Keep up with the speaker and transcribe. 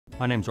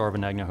My name's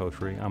Arvind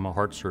Agnihotri. I'm a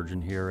heart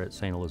surgeon here at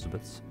St.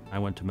 Elizabeth's. I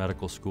went to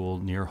medical school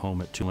near home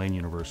at Tulane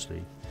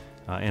University.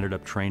 Ended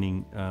up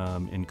training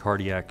in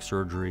cardiac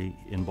surgery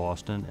in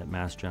Boston at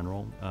Mass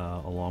General,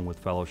 along with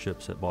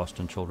fellowships at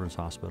Boston Children's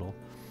Hospital,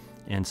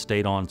 and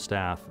stayed on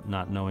staff,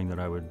 not knowing that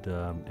I would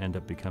end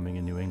up becoming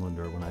a New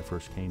Englander when I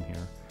first came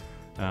here.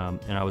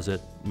 And I was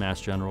at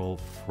Mass General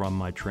from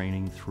my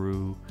training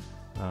through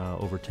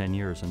over 10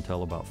 years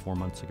until about 4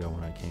 months ago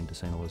when I came to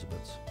St.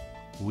 Elizabeth's.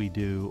 We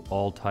do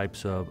all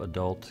types of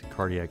adult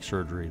cardiac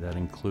surgery. That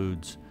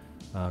includes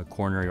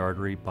coronary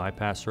artery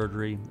bypass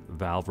surgery,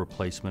 valve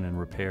replacement and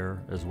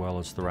repair, as well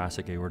as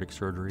thoracic aortic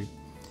surgery.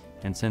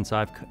 And since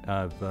I've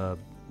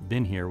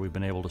been here, we've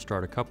been able to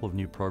start a couple of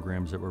new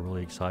programs that we're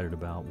really excited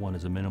about. One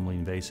is a minimally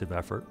invasive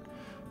effort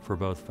for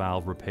both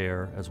valve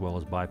repair as well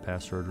as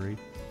bypass surgery,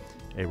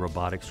 a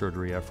robotic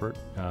surgery effort,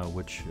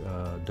 which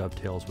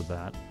dovetails with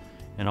that.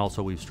 And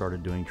also we've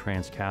started doing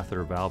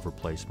transcatheter valve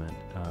replacement,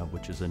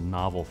 which is a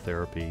novel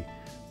therapy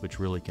which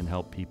really can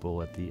help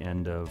people at the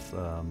end of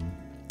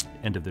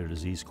their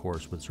disease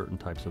course with certain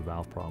types of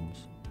valve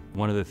problems.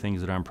 One of the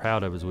things that I'm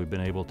proud of is we've been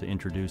able to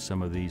introduce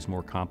some of these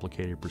more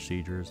complicated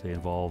procedures. They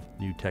involve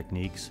new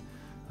techniques,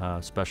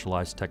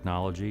 specialized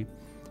technology,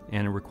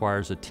 and it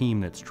requires a team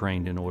that's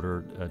trained in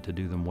order to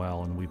do them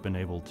well. And we've been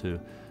able to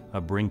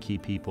bring key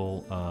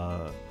people,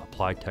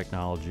 apply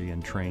technology,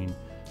 and train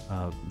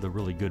the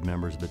really good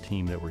members of the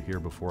team that were here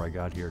before I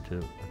got here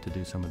to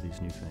do some of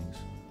these new things.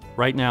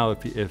 Right now,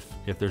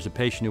 if there's a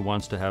patient who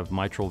wants to have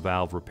mitral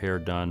valve repair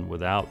done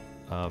without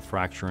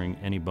fracturing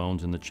any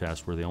bones in the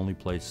chest, we're the only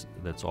place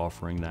that's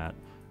offering that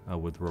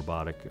with the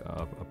robotic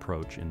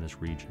approach in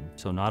this region.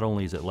 So not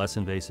only is it less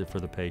invasive for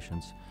the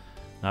patients,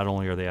 not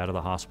only are they out of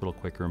the hospital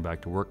quicker and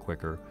back to work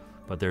quicker,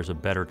 but there's a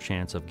better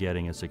chance of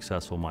getting a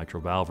successful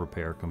mitral valve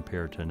repair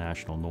compared to a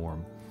national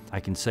norm. I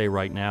can say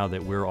right now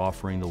that we're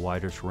offering the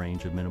widest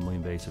range of minimally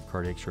invasive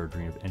cardiac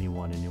surgery of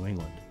anyone in New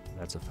England.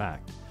 That's a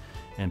fact.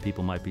 And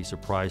people might be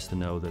surprised to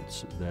know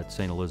that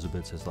St.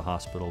 Elizabeth's is the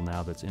hospital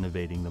now that's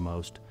innovating the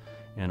most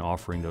and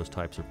offering those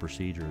types of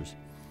procedures.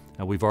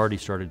 We've already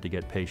started to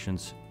get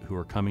patients who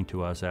are coming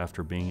to us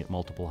after being at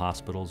multiple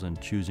hospitals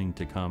and choosing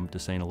to come to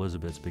St.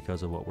 Elizabeth's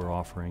because of what we're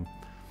offering.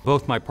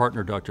 Both my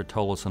partner, Dr.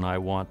 Tolis, and I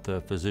want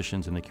the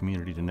physicians in the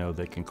community to know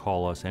they can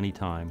call us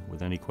anytime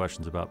with any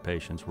questions about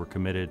patients. We're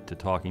committed to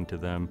talking to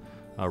them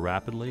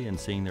rapidly and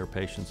seeing their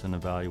patients and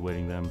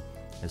evaluating them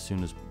as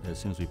soon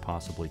as we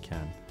possibly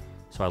can.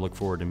 So I look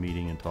forward to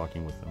meeting and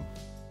talking with them.